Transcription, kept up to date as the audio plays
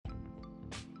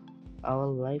Our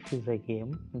life is a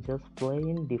game, just play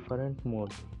in different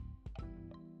modes.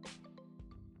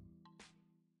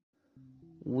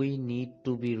 We need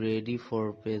to be ready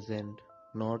for present,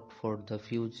 not for the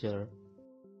future.